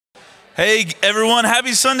Hey everyone,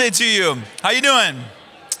 happy Sunday to you. How you doing?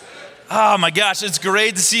 Oh my gosh, it's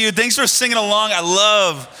great to see you. Thanks for singing along. I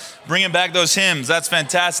love bringing back those hymns. That's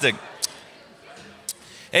fantastic.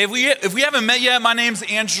 Hey, if we haven't met yet, my name's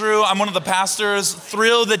Andrew. I'm one of the pastors.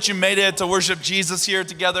 Thrilled that you made it to worship Jesus here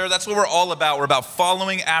together. That's what we're all about. We're about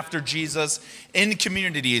following after Jesus in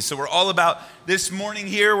community. So we're all about this morning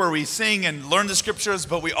here where we sing and learn the scriptures,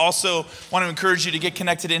 but we also want to encourage you to get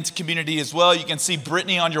connected into community as well. You can see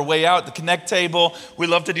Brittany on your way out at the Connect table. We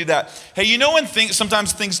love to do that. Hey, you know when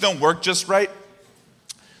sometimes things don't work just right?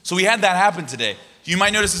 So we had that happen today. You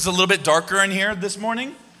might notice it's a little bit darker in here this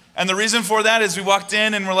morning. And the reason for that is we walked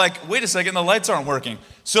in and we're like, wait a second, the lights aren't working.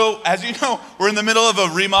 So as you know, we're in the middle of a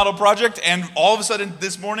remodel project and all of a sudden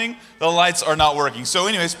this morning, the lights are not working. So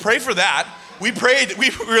anyways, pray for that. We prayed,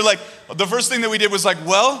 we were like, the first thing that we did was like,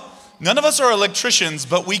 well, none of us are electricians,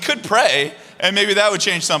 but we could pray and maybe that would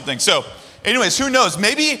change something. So anyways, who knows?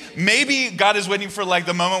 Maybe God is waiting for like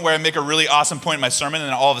the moment where I make a really awesome point in my sermon and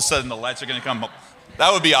then all of a sudden the lights are gonna come up.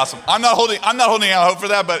 That would be awesome. I'm not holding out hope for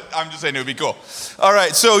that, but I'm just saying it would be cool. All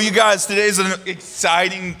right, so you guys, today's an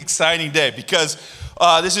exciting day because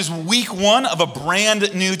this is week one of a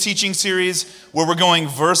brand new teaching series where we're going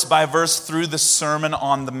verse by verse through the Sermon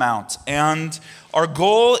on the Mount. And our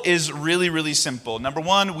goal is really, really simple. Number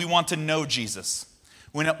one, we want to know Jesus.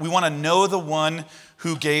 We want to know the one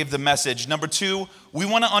who gave the message. Number two, we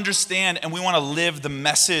want to understand and we want to live the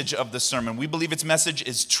message of the sermon. We believe its message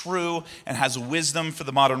is true and has wisdom for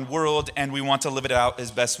the modern world, and we want to live it out as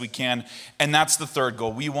best we can. And that's the third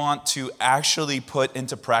goal. We want to actually put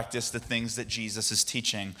into practice the things that Jesus is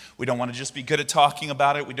teaching. We don't want to just be good at talking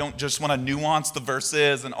about it. We don't just want to nuance the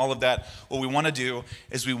verses and all of that. What we want to do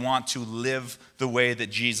is we want to live the way that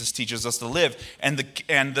Jesus teaches us to live. And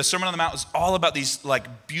the Sermon on the Mount is all about these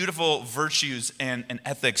like beautiful virtues and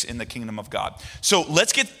ethics in the kingdom of God. So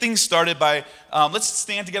let's get things started by, let's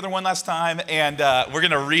stand together one last time and we're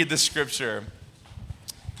going to read the scripture.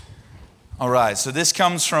 All right, so this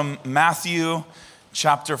comes from Matthew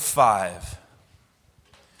chapter 5.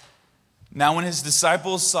 Now when his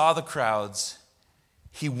disciples saw the crowds,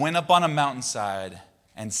 he went up on a mountainside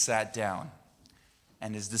and sat down.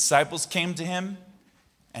 And his disciples came to him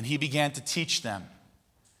and he began to teach them.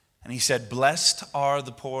 And he said, "Blessed are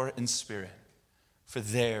the poor in spirit, for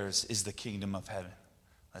theirs is the kingdom of heaven."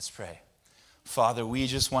 Let's pray. Father, we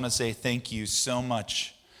just want to say thank you so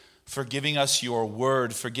much for giving us your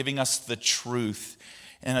word, for giving us the truth.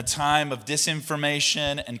 In a time of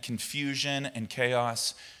disinformation and confusion and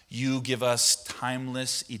chaos, you give us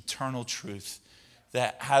timeless, eternal truth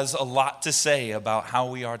that has a lot to say about how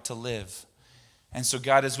we are to live. And so,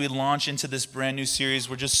 God, as we launch into this brand new series,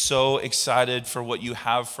 we're just so excited for what you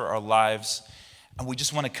have for our lives. And we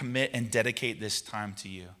just want to commit and dedicate this time to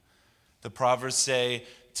you. The Proverbs say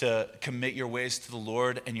to commit your ways to the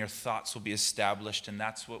Lord and your thoughts will be established. And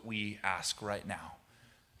that's what we ask right now.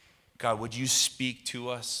 God, would you speak to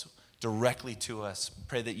us, directly to us?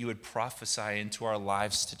 Pray that you would prophesy into our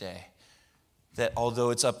lives today. That although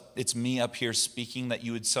it's me up here speaking, that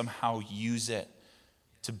you would somehow use it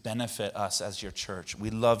to benefit us as your church.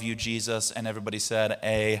 We love you, Jesus. And everybody said,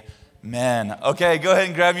 amen. Okay, go ahead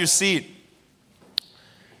and grab your seat.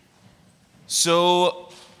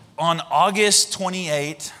 So on August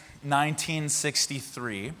 28,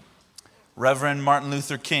 1963, Reverend Martin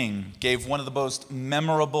Luther King gave one of the most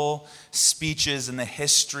memorable speeches in the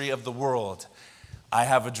history of the world. I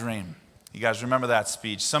Have a Dream. You guys remember that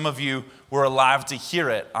speech? Some of you were alive to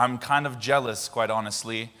hear it. I'm kind of jealous, quite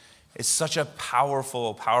honestly. It's such a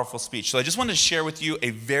powerful, powerful speech. So I just wanted to share with you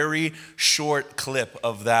a very short clip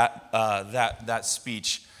of that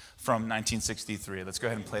speech from 1963. Let's go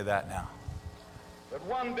ahead and play that now. That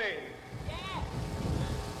one day,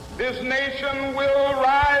 this nation will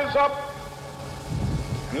rise up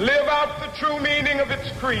and live out the true meaning of its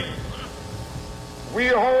creed. We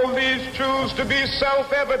hold these truths to be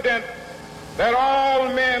self-evident, that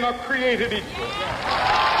all men are created equal.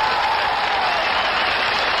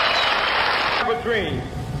 I have a dream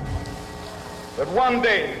that one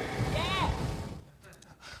day.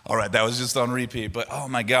 All right, that was just on repeat, but oh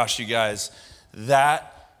my gosh, you guys,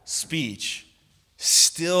 that speech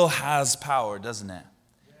still has power, doesn't it?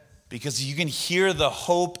 Because you can hear the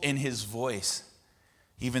hope in his voice,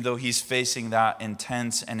 even though he's facing that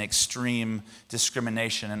intense and extreme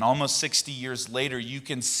discrimination. And almost 60 years later, you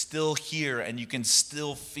can still hear and you can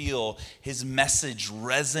still feel his message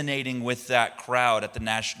resonating with that crowd at the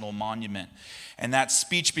National Monument. And that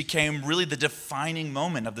speech became really the defining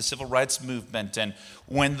moment of the civil rights movement. And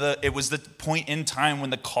when it was the point in time when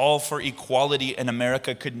the call for equality in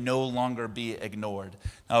America could no longer be ignored.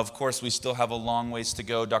 Now, of course, we still have a long ways to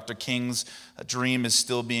go. Dr. King's dream is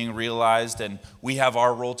still being realized, and we have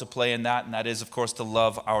our role to play in that, and that is, of course, to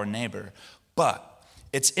love our neighbor. But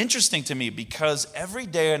it's interesting to me because every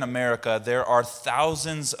day in America, there are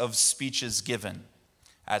thousands of speeches given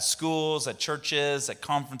at schools, at churches, at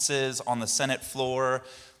conferences, on the Senate floor,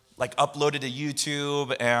 like uploaded to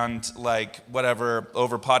YouTube and like whatever,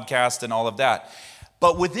 over podcast and all of that.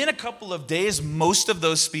 But within a couple of days, most of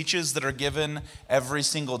those speeches that are given every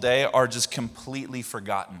single day are just completely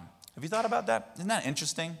forgotten. Have you thought about that? Isn't that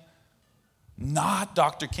interesting? Not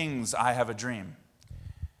Dr. King's I Have a Dream.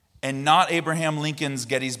 And not Abraham Lincoln's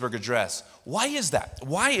Gettysburg Address. Why is that?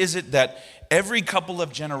 Why is it that every couple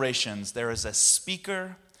of generations there is a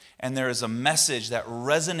speaker and there is a message that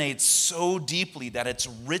resonates so deeply that it's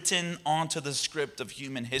written onto the script of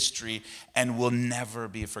human history and will never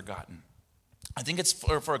be forgotten? I think it's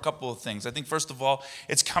for a couple of things. I think, first of all,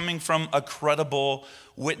 it's coming from a credible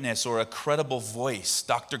witness or a credible voice.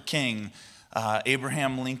 Dr. King,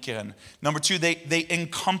 Abraham Lincoln. Number two, they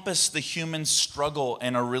encompass the human struggle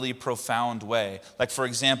in a really profound way. Like, for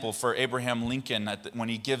example, for Abraham Lincoln, when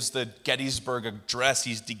he gives the Gettysburg Address,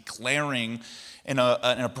 he's declaring in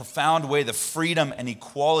a profound way the freedom and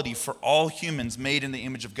equality for all humans made in the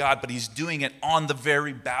image of God, but he's doing it on the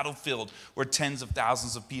very battlefield where tens of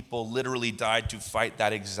thousands of people literally died to fight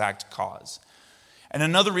that exact cause. And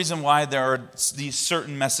another reason why there are these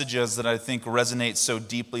certain messages that I think resonate so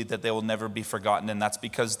deeply that they will never be forgotten, and that's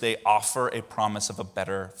because they offer a promise of a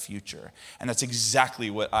better future. And that's exactly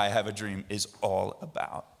what I Have a Dream is all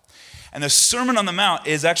about. And the Sermon on the Mount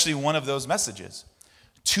is actually one of those messages.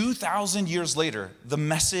 2,000 years later, the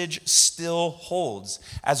message still holds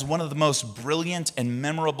as one of the most brilliant and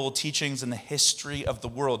memorable teachings in the history of the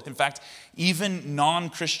world. In fact, even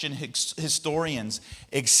non-Christian historians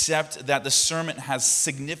accept that the sermon has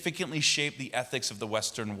significantly shaped the ethics of the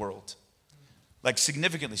Western world. Like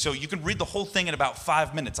significantly. So you can read the whole thing in about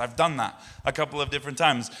 5 minutes. I've done that a couple of different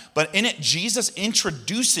times. But in it, Jesus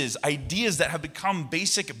introduces ideas that have become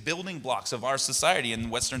basic building blocks of our society and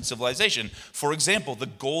Western civilization. For example, the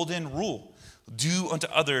golden rule. Do unto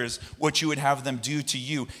others what you would have them do to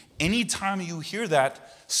you. Anytime you hear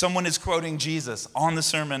that, someone is quoting Jesus on the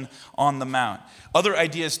Sermon on the Mount. Other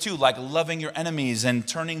ideas too, like loving your enemies and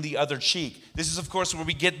turning the other cheek. This is, of course, where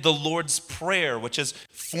we get the Lord's Prayer, which has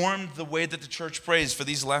formed the way that the church prays for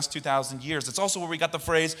these last 2,000 years. It's also where we got the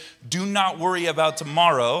phrase, do not worry about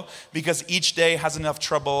tomorrow, because each day has enough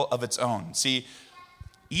trouble of its own. See,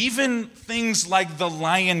 even things like the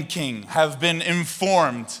Lion King have been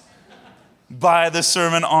informed by the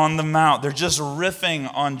Sermon on the Mount. They're just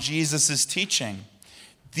riffing on Jesus' teaching.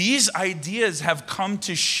 These ideas have come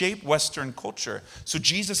to shape Western culture. So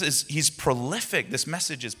he's prolific. This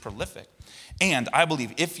message is prolific. And I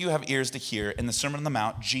believe if you have ears to hear, in the Sermon on the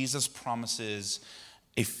Mount, Jesus promises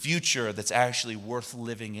a future that's actually worth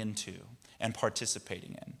living into and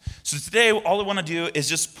participating in. So today, all I want to do is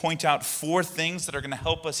just point out 4 things that are going to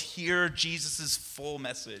help us hear Jesus' full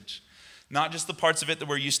message. Not just the parts of it that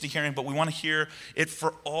we're used to hearing, but we want to hear it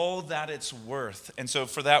for all that it's worth. And so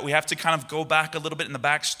for that, we have to kind of go back a little bit in the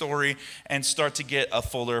backstory and start to get a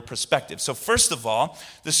fuller perspective. So first of all,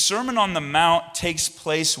 the Sermon on the Mount takes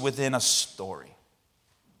place within a story.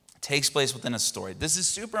 Takes place within a story. This is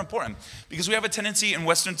super important because we have a tendency in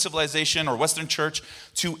Western civilization or Western church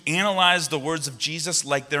to analyze the words of Jesus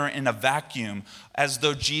like they're in a vacuum, as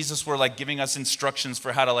though Jesus were like giving us instructions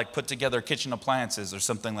for how to like put together kitchen appliances or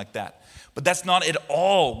something like that. But that's not at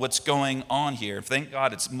all what's going on here. Thank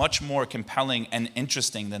God it's much more compelling and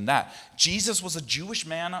interesting than that. Jesus was a Jewish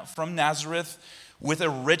man from Nazareth with a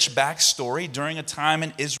rich backstory during a time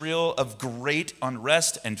in Israel of great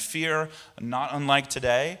unrest and fear, not unlike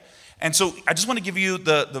today. And so I just want to give you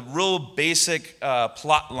the real basic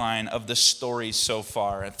plot line of the story so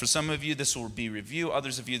far. And for some of you, this will be review.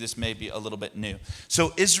 Others of you, this may be a little bit new.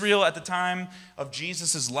 So Israel at the time of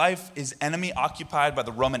Jesus' life is enemy occupied by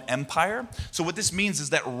the Roman Empire. So what this means is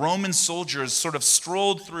that Roman soldiers sort of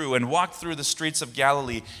strolled through and walked through the streets of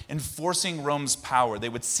Galilee, enforcing Rome's power. They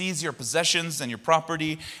would seize your possessions and your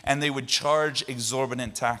property, and they would charge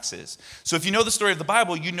exorbitant taxes. So if you know the story of the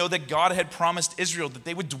Bible, you know that God had promised Israel that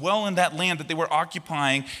they would dwell in that land that they were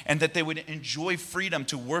occupying, and that they would enjoy freedom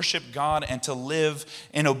to worship God and to live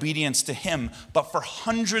in obedience to Him. But for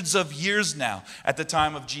hundreds of years now, at the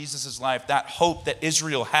time of Jesus' life, that hope that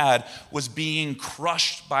Israel had was being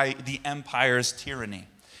crushed by the empire's tyranny.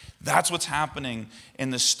 That's what's happening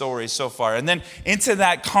in the story so far. And then into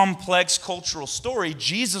that complex cultural story,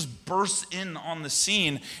 Jesus bursts in on the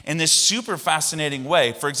scene in this super fascinating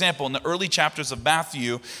way. For example, in the early chapters of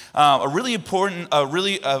Matthew, really important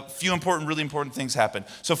things happen.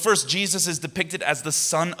 So first, Jesus is depicted as the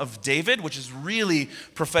son of David, which is really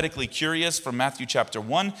prophetically curious from Matthew chapter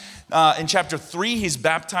 1. In chapter 3, he's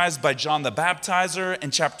baptized by John the Baptizer.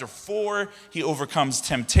 In chapter 4, he overcomes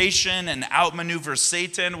temptation and outmaneuvers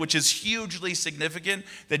Satan, which is hugely significant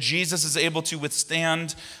that Jesus is able to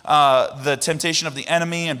withstand the temptation of the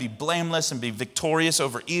enemy and be blameless and be victorious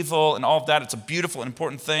over evil and all of that. It's a beautiful and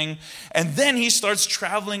important thing. And then he starts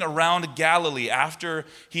traveling around Galilee after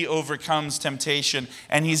he overcomes temptation,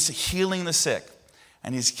 and he's healing the sick,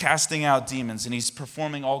 and he's casting out demons, and he's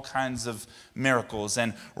performing all kinds of miracles.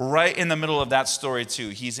 And right in the middle of that story too,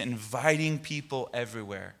 he's inviting people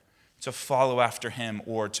everywhere to follow after him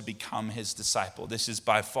or to become his disciple. This is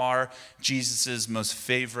by far Jesus' most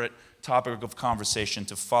favorite topic of conversation,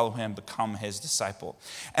 to follow him, become his disciple.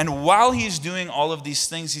 And while he's doing all of these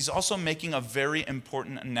things, he's also making a very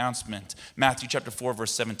important announcement. Matthew chapter 4,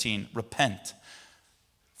 verse 17, repent,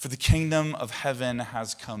 for the kingdom of heaven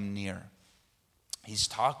has come near. He's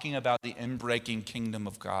talking about the inbreaking kingdom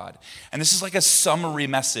of God. And this is like a summary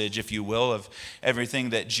message, if you will, of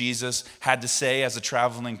everything that Jesus had to say as a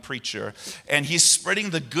traveling preacher. And he's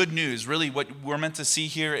spreading the good news. Really, what we're meant to see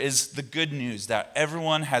here is the good news that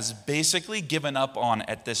everyone has basically given up on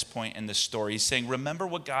at this point in the story. He's saying, remember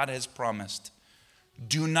what God has promised.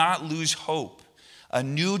 Do not lose hope. A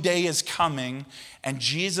new day is coming, and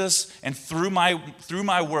Jesus, and through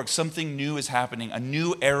my work, something new is happening. A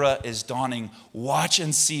new era is dawning. Watch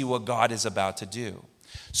and see what God is about to do.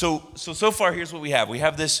 So far, here's what we have. We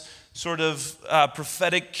have this sort of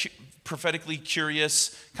prophetically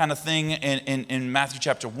curious kind of thing in Matthew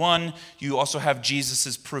chapter 1. You also have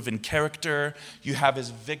Jesus' proven character. You have his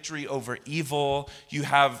victory over evil. You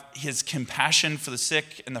have his compassion for the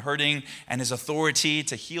sick and the hurting and his authority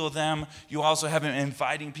to heal them. You also have him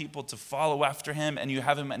inviting people to follow after him, and you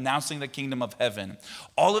have him announcing the kingdom of heaven.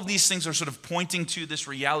 All of these things are sort of pointing to this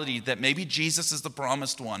reality that maybe Jesus is the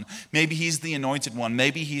promised one. Maybe he's the anointed one.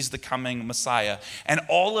 Maybe he's the coming Messiah. And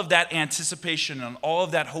all of that anticipation and all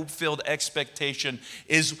of that hope-filled expectation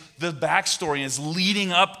is the backstory, is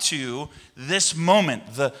leading up to this moment,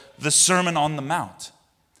 the Sermon on the Mount.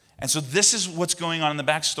 And so this is what's going on in the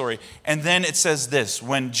backstory. And then it says this: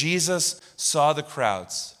 when Jesus saw the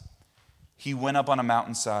crowds, he went up on a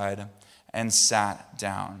mountainside and sat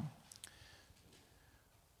down.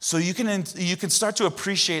 So you can start to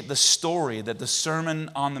appreciate the story that the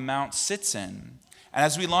Sermon on the Mount sits in. And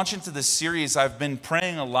as we launch into this series, I've been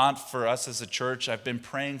praying a lot for us as a church. I've been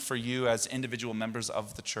praying for you as individual members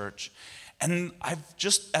of the church. And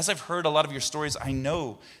as I've heard a lot of your stories, I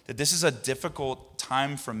know that this is a difficult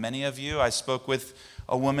time for many of you. I spoke with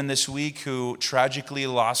a woman this week who tragically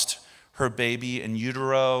lost her baby in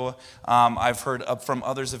utero. I've heard from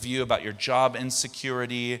others of you about your job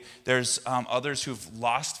insecurity. There's others who've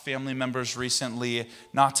lost family members recently,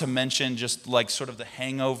 not to mention just like sort of the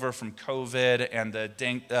hangover from COVID and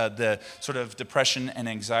the sort of depression and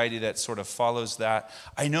anxiety that sort of follows that.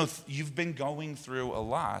 I know you've been going through a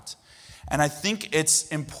lot. And I think it's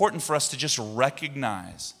important for us to just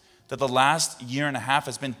recognize that the last year and a half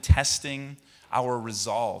has been testing our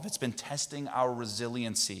resolve. It's been testing our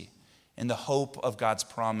resiliency in the hope of God's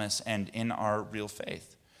promise and in our real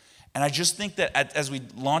faith. And I just think that as we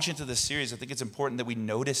launch into this series, I think it's important that we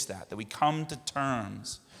notice that we come to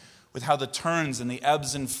terms with how the turns and the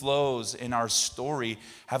ebbs and flows in our story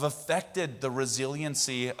have affected the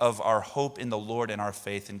resiliency of our hope in the Lord and our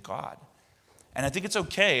faith in God. And I think it's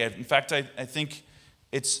okay. In fact, I think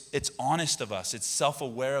it's honest of us, it's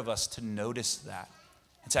self-aware of us to notice that.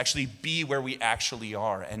 And to actually be where we actually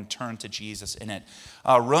are and turn to Jesus in it.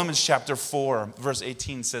 Romans chapter 4, verse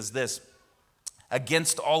 18 says this: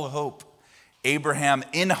 against all hope, Abraham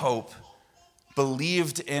in hope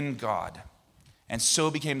believed in God, and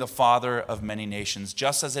so became the father of many nations.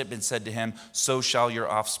 Just as it had been said to him, so shall your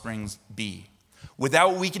offspring be.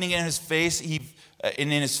 Without weakening in his faith, he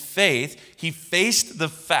faced the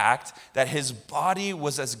fact that his body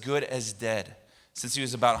was as good as dead, since he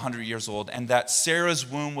was about 100 years old, and that Sarah's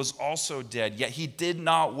womb was also dead. Yet he did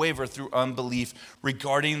not waver through unbelief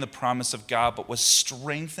regarding the promise of God, but was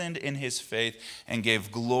strengthened in his faith and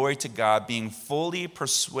gave glory to God, being fully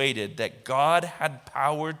persuaded that God had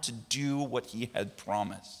power to do what he had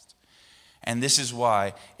promised. And this is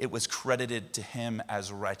why it was credited to him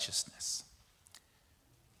as righteousness.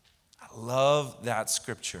 I love that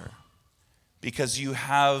scripture because you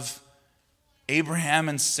have Abraham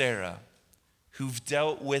and Sarah, who've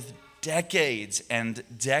dealt with decades and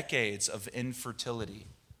decades of infertility.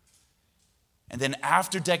 And then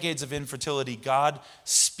after decades of infertility, God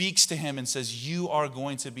speaks to him and says, you are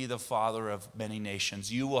going to be the father of many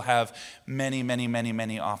nations. You will have many, many, many,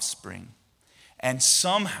 many offspring. And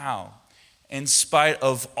somehow, in spite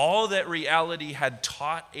of all that reality had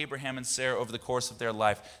taught Abraham and Sarah over the course of their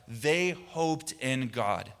life, they hoped in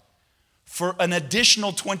God for an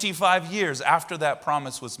additional 25 years after that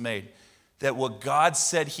promise was made, that what God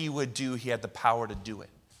said he would do, he had the power to do it.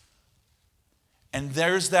 And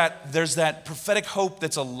there's that prophetic hope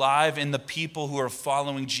that's alive in the people who are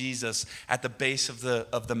following Jesus at the base of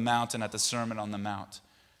the mountain, at the Sermon on the Mount.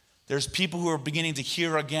 There's people who are beginning to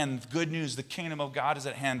hear again, good news, the kingdom of God is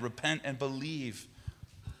at hand, repent and believe.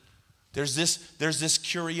 There's this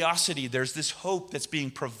curiosity, there's this hope that's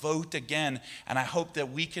being provoked again, and I hope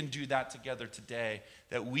that we can do that together today,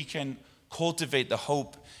 that we can cultivate the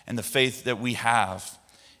hope and the faith that we have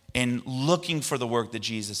in looking for the work that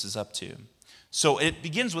Jesus is up to. So it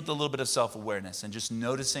begins with a little bit of self-awareness and just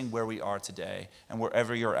noticing where we are today, and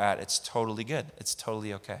wherever you're at, it's totally good. It's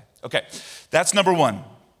totally okay. Okay, that's number one.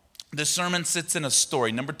 The sermon sits in a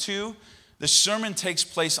story. Number two, the sermon takes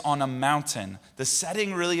place on a mountain. The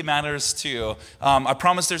setting really matters too. I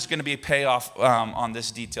promise there's going to be a payoff on this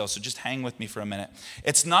detail, so just hang with me for a minute.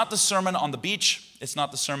 It's not the sermon on the beach. It's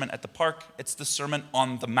not the sermon at the park. It's the sermon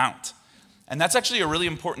on the mount. And that's actually a really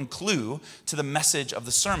important clue to the message of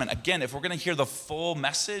the sermon. Again, if we're going to hear the full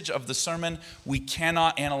message of the sermon, we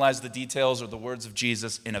cannot analyze the details or the words of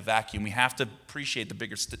Jesus in a vacuum. We have to appreciate the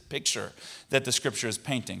bigger picture that the scripture is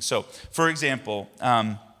painting. So, for example,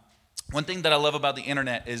 one thing that I love about the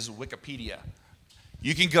internet is Wikipedia.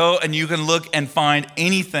 You can go and you can look and find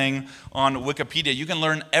anything on Wikipedia. You can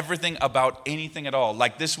learn everything about anything at all.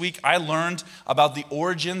 Like this week, I learned about the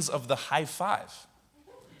origins of the high five.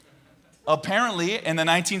 Apparently, in the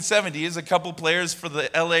 1970s, a couple players for the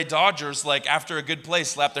LA Dodgers, like after a good play,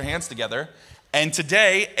 slapped their hands together. And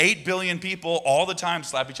today, 8 billion people all the time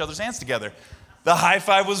slap each other's hands together. The high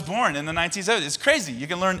five was born in the 1970s. It's crazy. You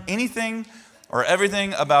can learn anything or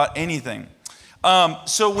everything about anything.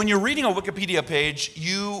 So when you're reading a Wikipedia page,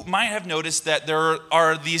 you might have noticed that there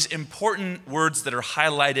are these important words that are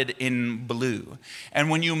highlighted in blue. And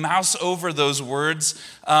when you mouse over those words,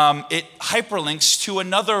 it hyperlinks to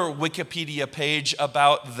another Wikipedia page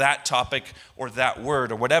about that topic or that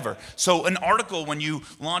word or whatever. So an article, when you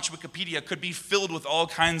launch Wikipedia, could be filled with all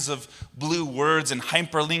kinds of blue words and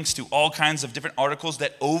hyperlinks to all kinds of different articles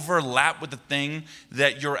that overlap with the thing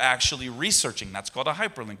that you're actually researching. That's called a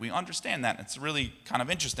hyperlink. We understand that. It's really kind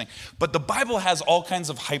of interesting. But the Bible has all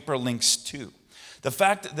kinds of hyperlinks too. The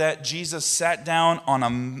fact that Jesus sat down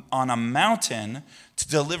on a mountain to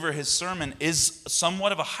deliver his sermon is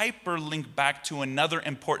somewhat of a hyperlink back to another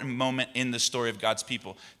important moment in the story of God's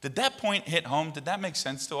people. Did that point hit home? Did that make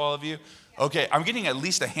sense to all of you? Okay, I'm getting at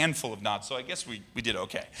least a handful of nods, so I guess we did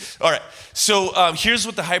okay. All right, so here's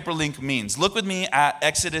what the hyperlink means. Look with me at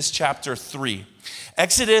Exodus chapter 3.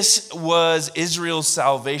 Exodus was Israel's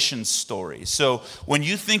salvation story. So when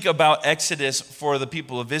you think about Exodus for the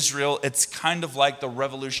people of Israel, it's kind of like the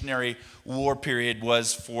Revolutionary War period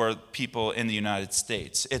was for people in the United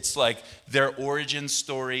States. It's like their origin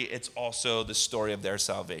story. It's also the story of their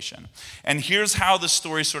salvation. And here's how the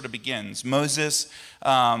story sort of begins.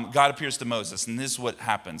 God appears to Moses, and this is what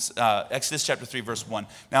happens. Exodus chapter 3, verse 1.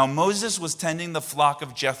 Now Moses was tending the flock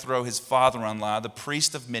of Jethro, his father-in-law, the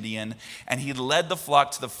priest of Midian, and he led the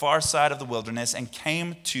flock to the far side of the wilderness and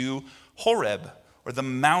came to Horeb, or the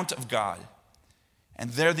Mount of God.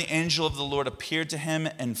 And there the angel of the Lord appeared to him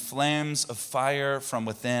in flames of fire from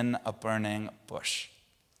within a burning bush.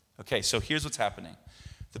 Okay, so here's what's happening.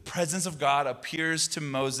 The presence of God appears to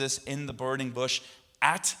Moses in the burning bush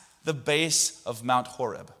at the base of Mount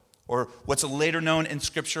Horeb, or what's later known in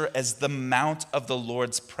Scripture as the Mount of the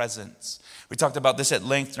Lord's presence. We talked about this at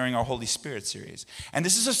length during our Holy Spirit series. And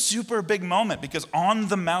this is a super big moment because on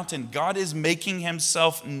the mountain, God is making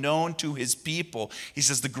himself known to his people. He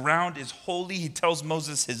says the ground is holy. He tells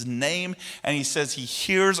Moses his name, and he says he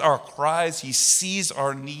hears our cries, he sees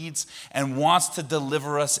our needs, and wants to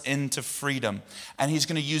deliver us into freedom. And he's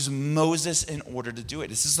going to use Moses in order to do it.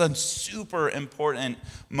 This is a super important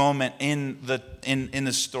moment in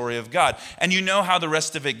the story of God. And you know how the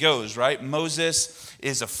rest of it goes, right? Moses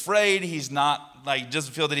is afraid. He's not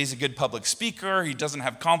doesn't feel that he's a good public speaker. He doesn't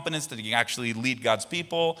have confidence that he can actually lead God's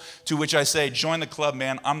people. To which I say, join the club,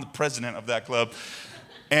 man. I'm the president of that club.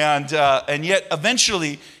 And yet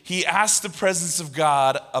eventually he asks the presence of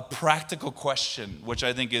God a practical question, which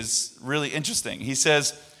I think is really interesting. He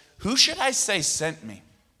says, "Who should I say sent me?"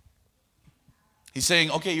 He's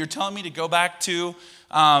saying, okay, you're telling me to go back to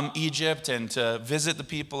Egypt and to visit the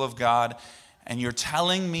people of God, and you're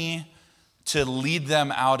telling me to lead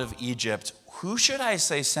them out of Egypt. Who should I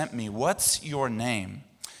say sent me? What's your name?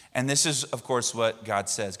 And this is, of course, what God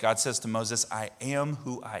says. God says to Moses, I am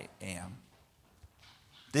who I am.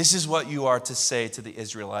 This is what you are to say to the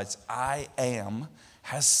Israelites. I am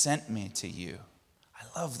has sent me to you.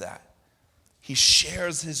 I love that. He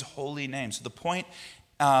shares his holy name. So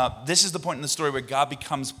this is the point in the story where God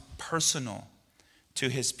becomes personal to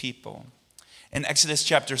his people. In Exodus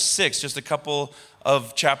chapter 6, just a couple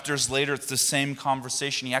of chapters later, it's the same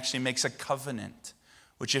conversation. He actually makes a covenant,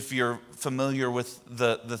 which if you're familiar with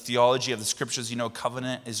the theology of the scriptures, you know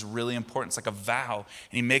covenant is really important. It's like a vow.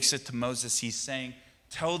 And he makes it to Moses. He's saying,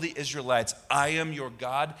 tell the Israelites, I am your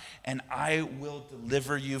God, and I will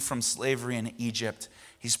deliver you from slavery in Egypt.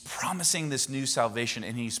 He's promising this new salvation,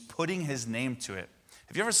 and he's putting his name to it.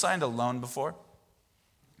 Have you ever signed a loan before?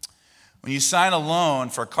 When you sign a loan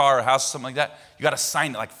for a car or a house or something like that, you got to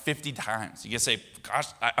sign it like 50 times. You got to say, gosh,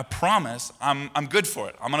 I promise I'm good for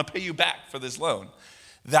it. I'm going to pay you back for this loan.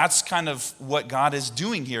 That's kind of what God is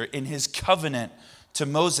doing here in his covenant to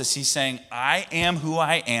Moses. He's saying, I am who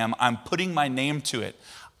I am. I'm putting my name to it.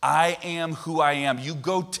 I am who I am. You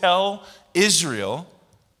go tell Israel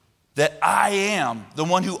that I am the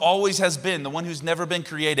one who always has been, the one who's never been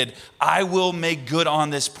created. I will make good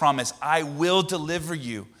on this promise. I will deliver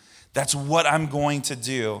you. That's what I'm going to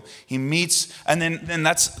do. He meets, and then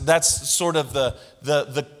that's sort of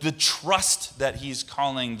the trust that he's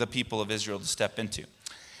calling the people of Israel to step into.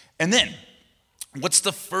 And then, what's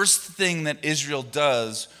the first thing that Israel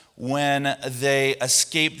does when they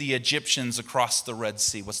escape the Egyptians across the Red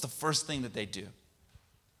Sea? What's the first thing that they do?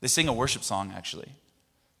 They sing a worship song, actually.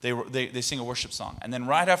 They sing a worship song. And then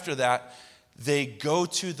right after that, they go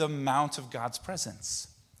to the Mount of God's presence.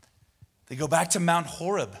 They go back to Mount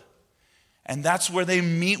Horeb. And that's where they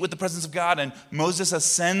meet with the presence of God. And Moses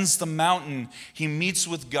ascends the mountain. He meets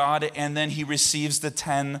with God, and then he receives the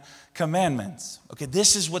 10 commandments. Okay,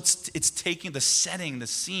 this is it's taking, the setting, the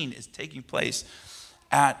scene is taking place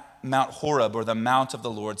at Mount Horeb, or the Mount of the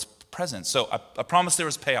Lord's presence. So I promised there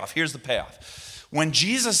was payoff. Here's the payoff. When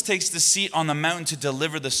Jesus takes the seat on the mountain to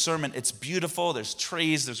deliver the sermon, it's beautiful. There's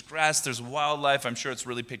trees, there's grass, there's wildlife. I'm sure it's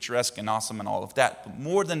really picturesque and awesome and all of that. But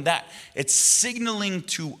more than that, it's signaling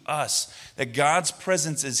to us that God's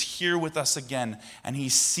presence is here with us again, and he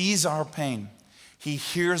sees our pain. He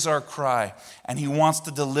hears our cry, and he wants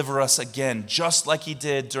to deliver us again, just like he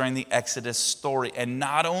did during the Exodus story. And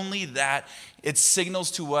not only that, it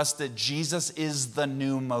signals to us that Jesus is the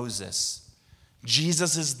new Moses.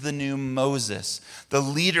 Jesus is the new Moses, the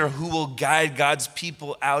leader who will guide God's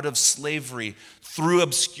people out of slavery through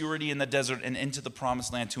obscurity in the desert and into the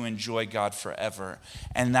promised land to enjoy God forever.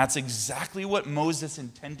 And that's exactly what Moses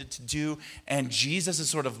intended to do, and Jesus is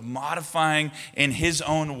sort of modifying in his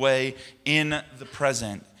own way in the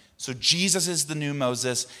present. So Jesus is the new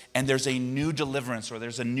Moses, and there's a new deliverance, or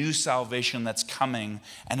there's a new salvation that's coming,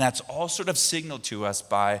 and that's all sort of signaled to us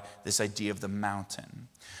by this idea of the mountain.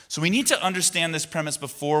 So we need to understand this premise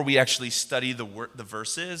before we actually study the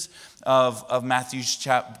verses of Matthew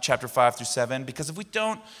chapter 5 through 7, because if we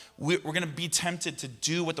don't, we're going to be tempted to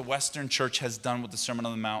do what the Western church has done with the Sermon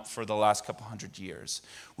on the Mount for the last couple hundred years.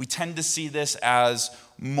 We tend to see this as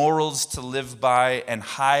morals to live by and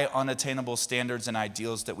high unattainable standards and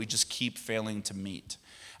ideals that we just keep failing to meet.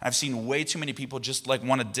 I've seen way too many people just like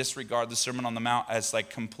want to disregard the Sermon on the Mount as like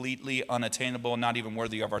completely unattainable, not even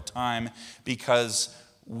worthy of our time, because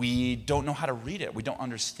we don't know how to read it. We don't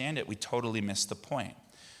understand it. We totally miss the point.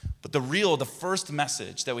 But the first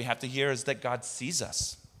message that we have to hear is that God sees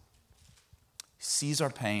us. He sees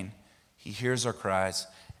our pain. He hears our cries,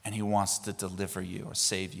 and he wants to deliver you or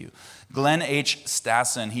save you. Glenn H.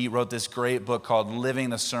 Stassen, he wrote this great book called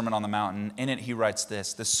Living the Sermon on the Mount. In it, he writes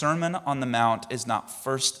this: the Sermon on the Mount is not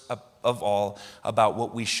first of all about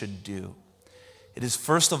what we should do. It is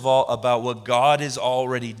first of all about what God is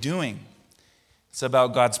already doing. It's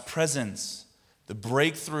about God's presence, the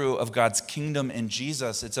breakthrough of God's kingdom in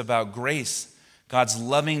Jesus. It's about grace, God's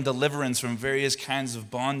loving deliverance from various kinds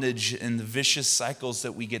of bondage and the vicious cycles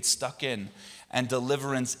that we get stuck in, and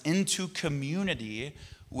deliverance into community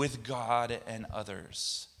with God and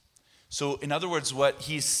others. So, in other words, what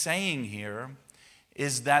he's saying here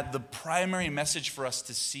is that the primary message for us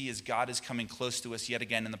to see is God is coming close to us yet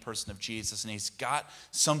again in the person of Jesus, and he's got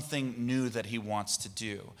something new that he wants to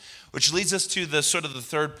do. Which leads us to the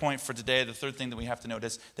third point for today, the third thing that we have to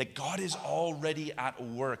notice, that God is already at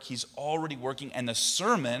work. He's already working, and the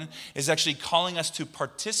sermon is actually calling us to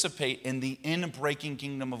participate in the in-breaking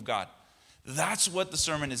kingdom of God. That's what the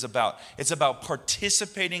sermon is about. It's about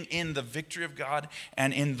participating in the victory of God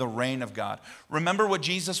and in the reign of God. Remember what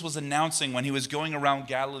Jesus was announcing when he was going around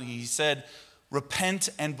Galilee. He said, repent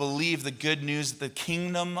and believe the good news that the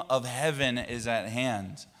kingdom of heaven is at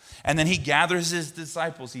hand. And then he gathers his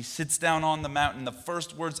disciples. He sits down on the mountain. The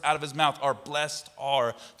first words out of his mouth are, blessed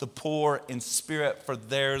are the poor in spirit, for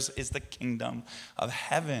theirs is the kingdom of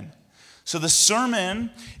heaven. So the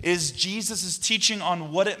sermon is Jesus' teaching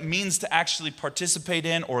on what it means to actually participate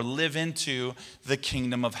in or live into the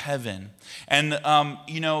kingdom of heaven. And,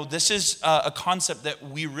 this is a concept that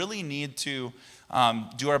we really need to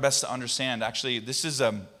do our best to understand. Actually, this is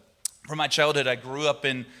from my childhood. I grew up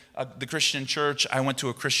in the Christian church. I went to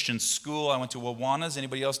a Christian school. I went to Awanas.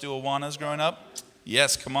 Anybody else do Awanas growing up?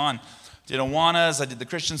 Yes, come on. Did Awanas. I did the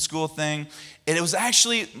Christian school thing. And it was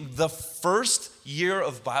actually the first year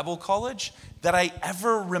of Bible college that I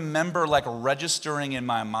ever remember registering in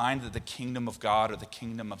my mind that the kingdom of God or the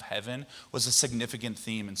kingdom of heaven was a significant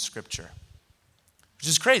theme in Scripture. Which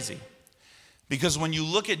is crazy. Because when you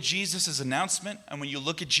look at Jesus' announcement and when you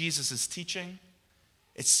look at Jesus' teaching,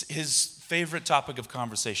 it's his favorite topic of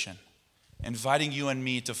conversation, inviting you and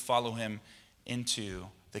me to follow him into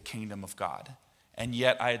the kingdom of God. And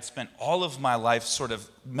yet I had spent all of my life sort of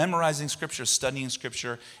memorizing Scripture, studying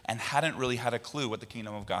Scripture, and hadn't really had a clue what the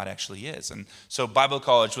kingdom of God actually is. And so Bible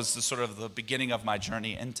college was the beginning of my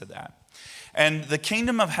journey into that. And the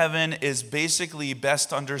kingdom of heaven is basically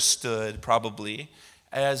best understood, probably,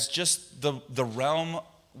 as just the realm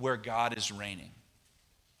where God is reigning.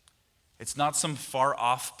 It's not some far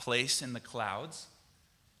off place in the clouds.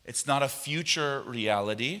 It's not a future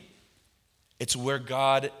reality. It's where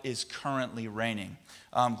God is currently reigning.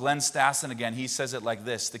 Glenn Stassen, again, he says it like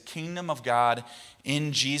this: the kingdom of God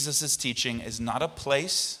in Jesus' teaching is not a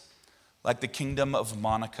place like the kingdom of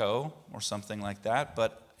Monaco or something like that,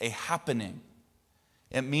 but a happening.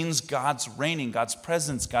 It means God's reigning, God's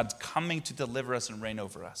presence, God's coming to deliver us and reign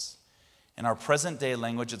over us. In our present day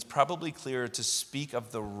language, it's probably clearer to speak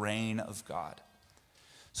of the reign of God.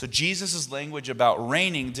 So Jesus' language about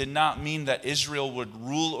reigning did not mean that Israel would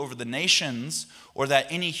rule over the nations or that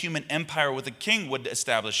any human empire with a king would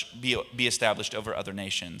be established over other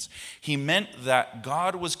nations. He meant that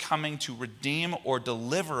God was coming to redeem or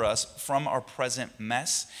deliver us from our present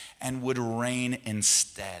mess and would reign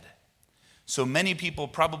instead. So many people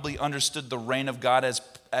probably understood the reign of God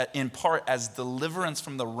in part as deliverance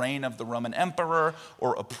from the reign of the Roman emperor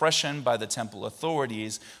or oppression by the temple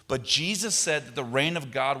authorities. But Jesus said that the reign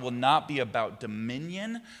of God will not be about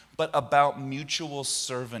dominion, but about mutual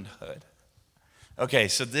servanthood. Okay,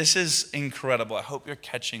 so this is incredible. I hope you're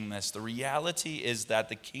catching this. The reality is that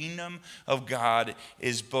the kingdom of God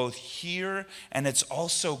is both here and it's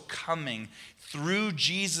also coming. Through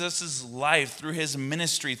Jesus' life, through his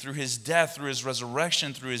ministry, through his death, through his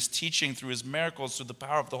resurrection, through his teaching, through his miracles, through the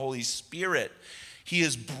power of the Holy Spirit, he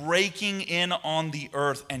is breaking in on the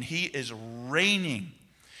earth and he is reigning.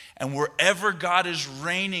 And wherever God is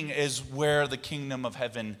reigning is where the kingdom of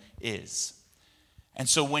heaven is. And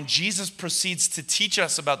so when Jesus proceeds to teach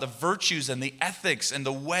us about the virtues and the ethics and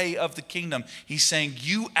the way of the kingdom, he's saying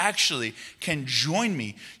you actually can join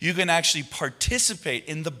me. You can actually participate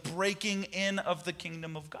in the breaking in of the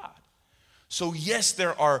kingdom of God. So yes,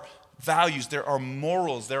 there are values, there are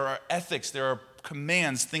morals, there are ethics, there are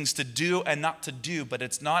commands, things to do and not to do, but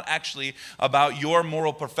it's not actually about your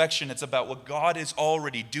moral perfection. It's about what God is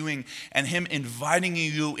already doing and him inviting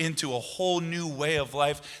you into a whole new way of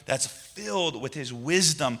life that's filled with his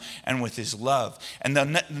wisdom and with his love. And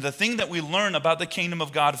the thing that we learn about the kingdom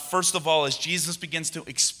of God, first of all, is Jesus begins to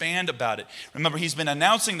expand about it. Remember, he's been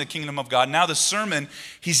announcing the kingdom of God. Now the sermon,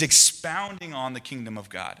 he's expounding on the kingdom of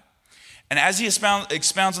God. And as he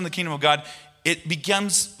expounds on the kingdom of God, it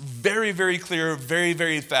becomes very, very clear, very,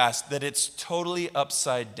 very fast that it's totally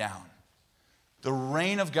upside down. The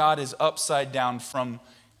reign of God is upside down from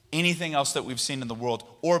anything else that we've seen in the world.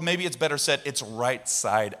 Or maybe it's better said, it's right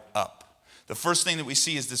side up. The first thing that we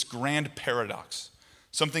see is this grand paradox,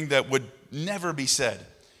 something that would never be said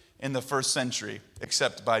in the first century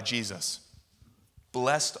except by Jesus.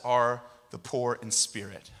 Blessed are the poor in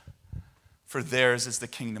spirit, for theirs is the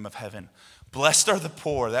kingdom of heaven. Blessed are the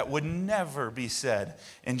poor. That would never be said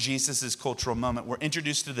in Jesus' cultural moment. We're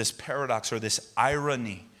introduced to this paradox or this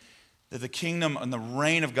irony that the kingdom and the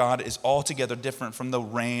reign of God is altogether different from the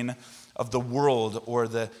reign of the world or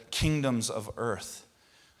the kingdoms of earth.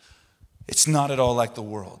 It's not at all like the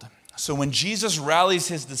world. So when Jesus rallies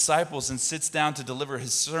his disciples and sits down to deliver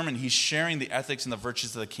his sermon, he's sharing the ethics and the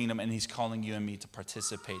virtues of the kingdom, and he's calling you and me to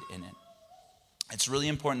participate in it. It's really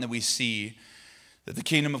important that we see that the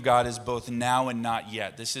kingdom of God is both now and not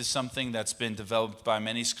yet. This is something that's been developed by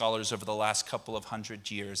many scholars over the last couple of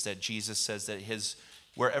 100 years, that Jesus says that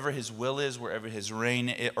wherever his will is, wherever his reign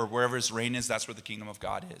is, that's where the kingdom of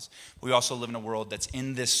God is. We also live in a world that's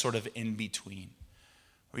in this sort of in-between,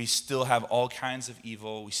 where you still have all kinds of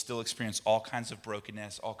evil, we still experience all kinds of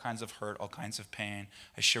brokenness, all kinds of hurt, all kinds of pain.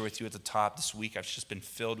 I share with you at the top, this week I've just been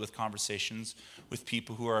filled with conversations with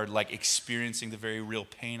people who are like experiencing the very real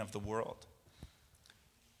pain of the world.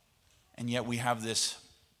 And yet we have this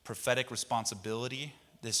prophetic responsibility,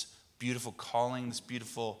 this beautiful calling, this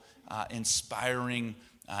beautiful inspiring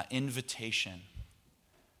invitation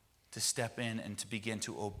to step in and to begin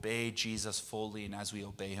to obey Jesus fully. And as we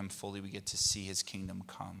obey him fully, we get to see his kingdom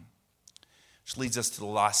come. Which leads us to the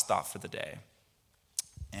last thought for the day.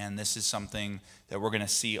 And this is something that we're going to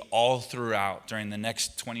see all throughout during the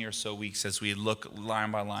next 20 or so weeks as we look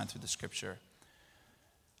line by line through the scripture.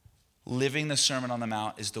 Living the Sermon on the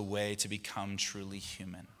Mount is the way to become truly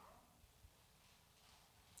human.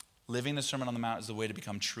 Living the Sermon on the Mount is the way to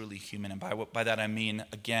become truly human. And by that I mean,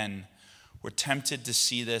 again, we're tempted to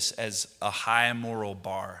see this as a high moral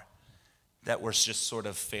bar that we're just sort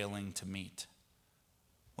of failing to meet.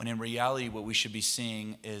 When in reality, what we should be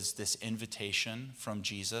seeing is this invitation from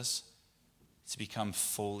Jesus to become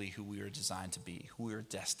fully who we are designed to be, who we are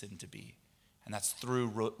destined to be. And that's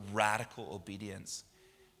through radical obedience.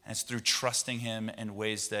 And it's through trusting him in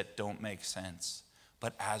ways that don't make sense.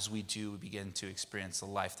 But as we do, we begin to experience the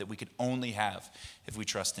life that we could only have if we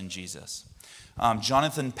trust in Jesus.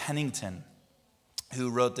 Jonathan Pennington, who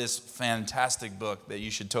wrote this fantastic book that you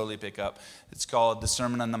should totally pick up. It's called The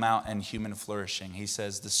Sermon on the Mount and Human Flourishing. He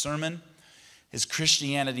says, the sermon is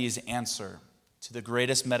Christianity's answer to the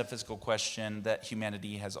greatest metaphysical question that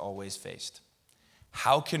humanity has always faced.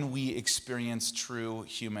 How can we experience true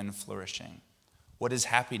human flourishing? What is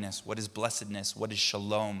happiness? What is blessedness? What is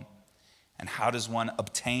shalom? And how does one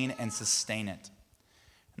obtain and sustain it?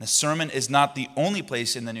 And the sermon is not the only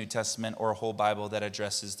place in the New Testament or whole Bible that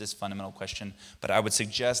addresses this fundamental question, but I would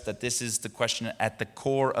suggest that this is the question at the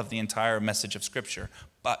core of the entire message of Scripture.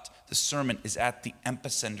 But the sermon is at the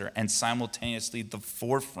epicenter and simultaneously the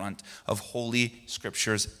forefront of Holy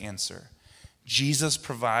Scripture's answer. Jesus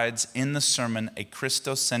provides in the sermon a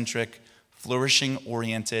Christocentric,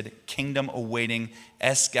 flourishing-oriented, kingdom-awaiting,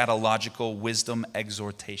 eschatological wisdom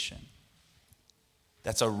exhortation.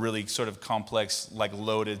 That's a really sort of complex, like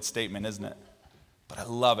loaded statement, isn't it? But I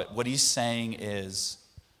love it. What he's saying is,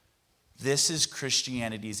 this is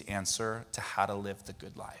Christianity's answer to how to live the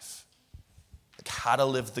good life. Like, how to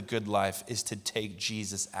live the good life is to take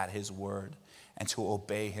Jesus at his word and to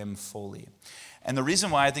obey him fully. And the reason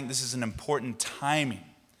why I think this is an important timing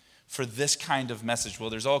for this kind of message, well,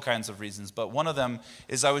 there's all kinds of reasons, but one of them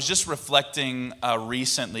is I was just reflecting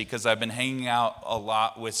recently, because I've been hanging out a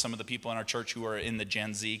lot with some of the people in our church who are in the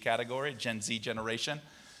Gen Z category, Gen Z generation,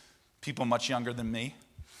 people much younger than me.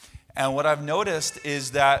 And what I've noticed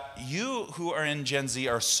is that you who are in Gen Z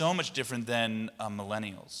are so much different than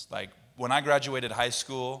millennials. Like, when I graduated high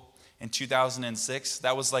school in 2006,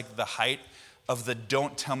 that was like the height of the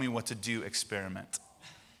don't tell me what to do experiment.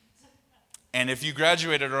 And if you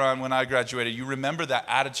graduated around when I graduated, you remember that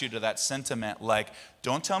attitude or that sentiment, like,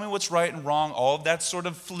 don't tell me what's right and wrong. All of that's sort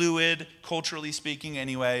of fluid, culturally speaking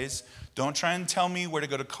anyways. Don't try and tell me where to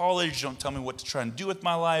go to college. Don't tell me what to try and do with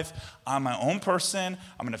my life. I'm my own person.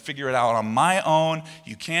 I'm going to figure it out on my own.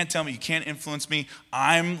 You can't tell me. You can't influence me.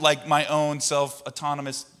 I'm like my own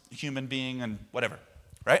self-autonomous human being and whatever,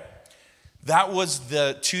 right? That was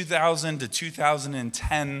the 2000 to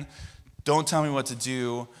 2010, don't tell me what to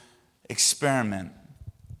do experiment.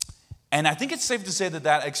 And I think it's safe to say that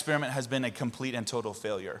that experiment has been a complete and total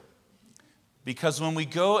failure. Because when we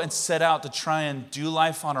go and set out to try and do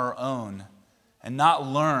life on our own and not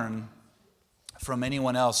learn from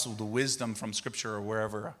anyone else the wisdom from Scripture or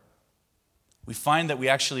wherever, we find that we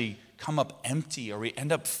actually come up empty or we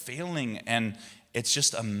end up failing and it's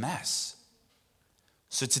just a mess.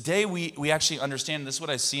 So today we actually understand, this is what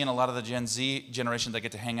I see in a lot of the Gen Z generation that I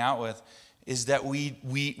get to hang out with, is that we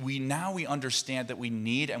understand that we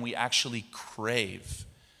need and we actually crave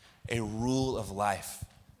a rule of life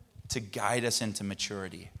to guide us into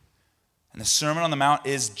maturity. And the Sermon on the Mount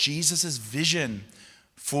is Jesus' vision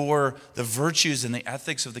for the virtues and the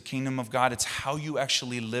ethics of the kingdom of God. It's how you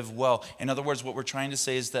actually live well. In other words, what we're trying to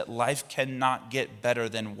say is that life cannot get better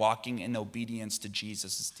than walking in obedience to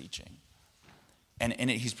Jesus' teaching. And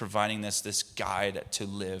in it, he's providing this guide to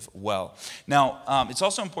live well. Now, it's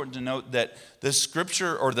also important to note that the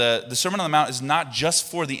scripture or the Sermon on the Mount is not just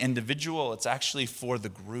for the individual, it's actually for the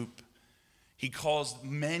group. He calls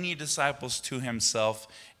many disciples to himself,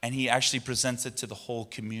 and he actually presents it to the whole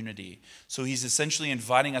community. So he's essentially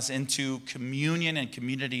inviting us into communion and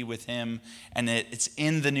community with him, and it's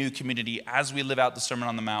in the new community. As we live out the Sermon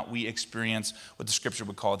on the Mount, we experience what the scripture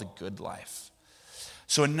would call the good life.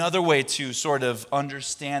 So another way to sort of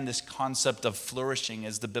understand this concept of flourishing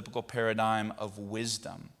is the biblical paradigm of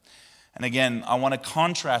wisdom. And again, I want to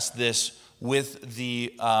contrast this with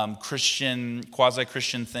the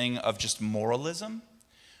quasi-Christian thing of just moralism.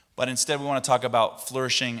 But instead, we want to talk about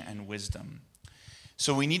flourishing and wisdom.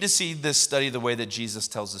 So we need to see this study the way that Jesus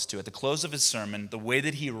tells us to. At the close of his sermon, the way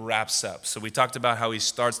that he wraps up. So we talked about how he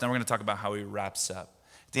starts. Now we're going to talk about how he wraps up.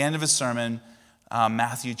 At the end of his sermon,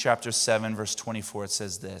 Matthew chapter 7, verse 24, it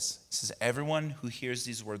says this. It says, "Everyone who hears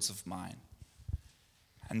these words of mine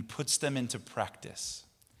and puts them into practice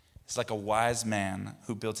is like a wise man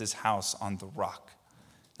who built his house on the rock.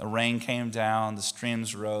 The rain came down, the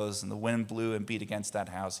streams rose, and the wind blew and beat against that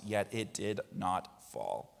house, yet it did not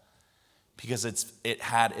fall, because it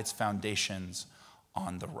had its foundations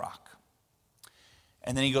on the rock."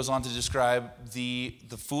 And then he goes on to describe the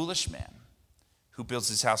foolish man who builds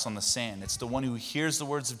his house on the sand. It's the one who hears the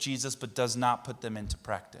words of Jesus but does not put them into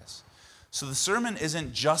practice. So the sermon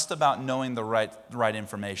isn't just about knowing the right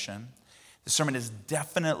information. The sermon is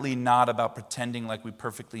definitely not about pretending like we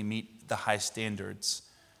perfectly meet the high standards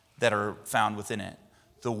that are found within it.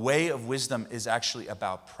 The way of wisdom is actually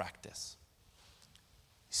about practice.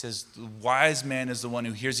 He says, the wise man is the one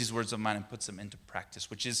who hears these words of mine and puts them into practice,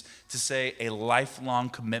 which is to say a lifelong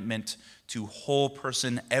commitment to whole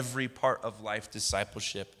person, every part of life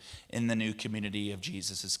discipleship in the new community of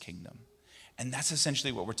Jesus' kingdom. And that's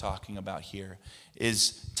essentially what we're talking about here,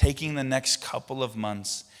 is taking the next couple of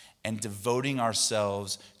months and devoting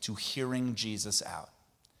ourselves to hearing Jesus out,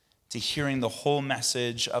 to hearing the whole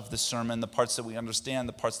message of the sermon, the parts that we understand,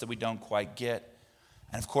 the parts that we don't quite get.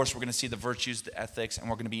 And of course, we're going to see the virtues, the ethics, and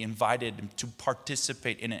we're going to be invited to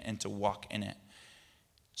participate in it and to walk in it.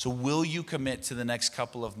 So will you commit to the next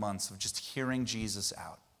couple of months of just hearing Jesus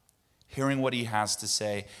out, hearing what he has to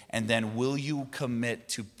say, and then will you commit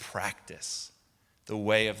to practice the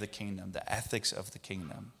way of the kingdom, the ethics of the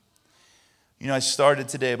kingdom? You know, I started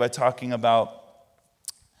today by talking about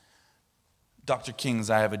Dr. King's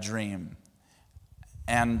I Have a Dream.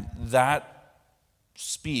 And that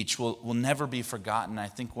speech will never be forgotten. I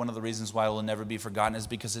think one of the reasons why it will never be forgotten is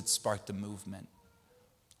because it sparked a movement,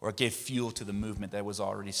 or it gave fuel to the movement that was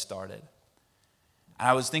already started. And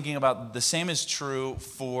I was thinking about the same is true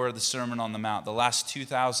for the Sermon on the Mount. The last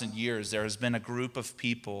 2,000 years, there has been a group of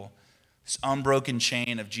people, this unbroken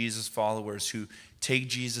chain of Jesus followers who take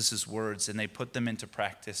Jesus' words and they put them into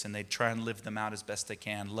practice and they try and live them out as best they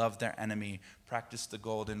can. Love their enemy, practice the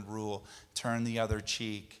golden rule, turn the other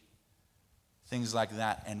cheek, things like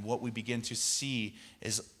that. And what we begin to see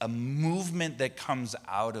is a movement that comes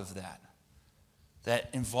out of that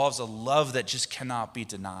involves a love that just cannot be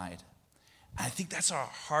denied. And I think that's our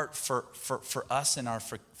heart for us and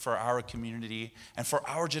for our community and for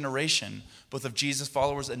our generation, both of Jesus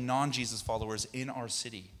followers and non-Jesus followers in our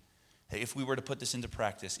city. If we were to put this into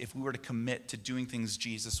practice, if we were to commit to doing things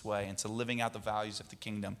Jesus' way and to living out the values of the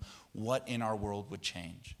kingdom, what in our world would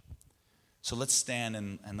change? So let's stand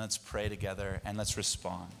and let's pray together and let's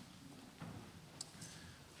respond.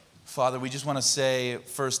 Father, we just want to say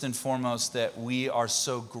first and foremost that we are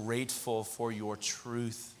so grateful for your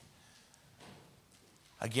truth.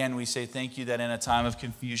 Again, we say thank you that in a time of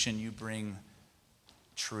confusion you bring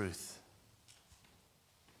truth.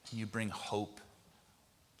 You bring hope.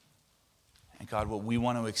 And God, what we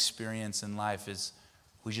want to experience in life is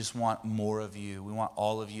we just want more of you. We want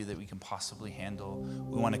all of you that we can possibly handle.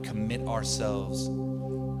 We want to commit ourselves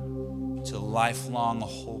to lifelong,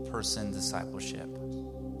 whole person discipleship.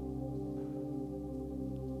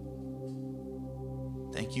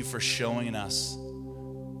 Thank you for showing us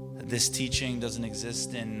that this teaching doesn't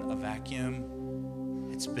exist in a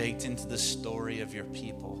vacuum. It's baked into the story of your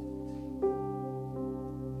people.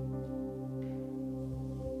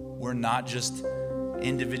 We're not just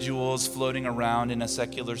individuals floating around in a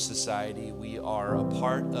secular society. We are a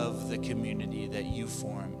part of the community that you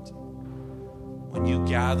formed when you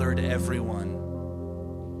gathered everyone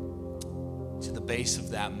to the base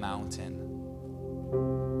of that mountain.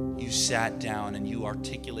 You sat down and you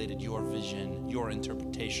articulated your vision, your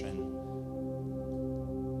interpretation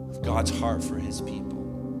of God's heart for his people.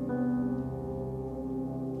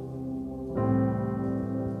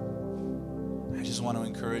 I just want to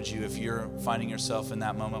encourage you, if you're finding yourself in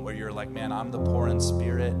that moment where you're like, man, I'm the poor in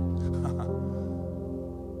spirit.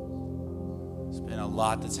 There's been a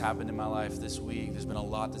lot that's happened in my life this week. There's been a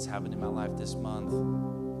lot that's happened in my life this month.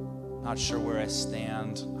 not sure where I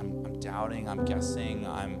stand. I'm doubting, I'm guessing,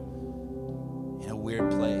 I'm in a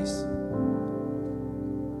weird place.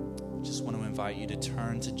 I just want to invite you to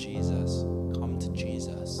turn to Jesus. Come to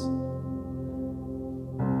Jesus.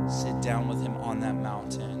 Sit down with him on that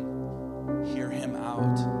mountain. Hear him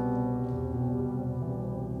out.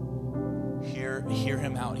 Hear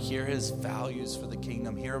him out. Hear his values for the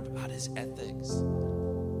kingdom. Hear about his ethics.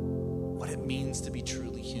 What it means to be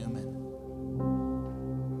truly human.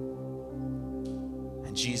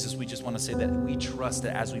 And Jesus, we just want to say that we trust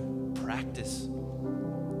that as we practice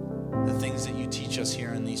the things that you teach us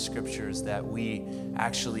here in these scriptures, that we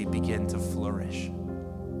actually begin to flourish.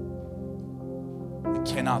 We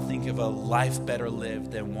cannot think of a life better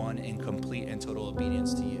lived than one in complete and total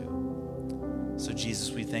obedience to you. So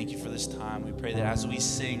Jesus, we thank you for this time. We pray that as we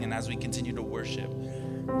sing and as we continue to worship,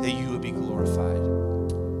 that you would be glorified.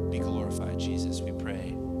 Be glorified, Jesus. We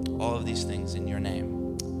pray all of these things in your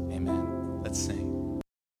name. Amen. Let's sing.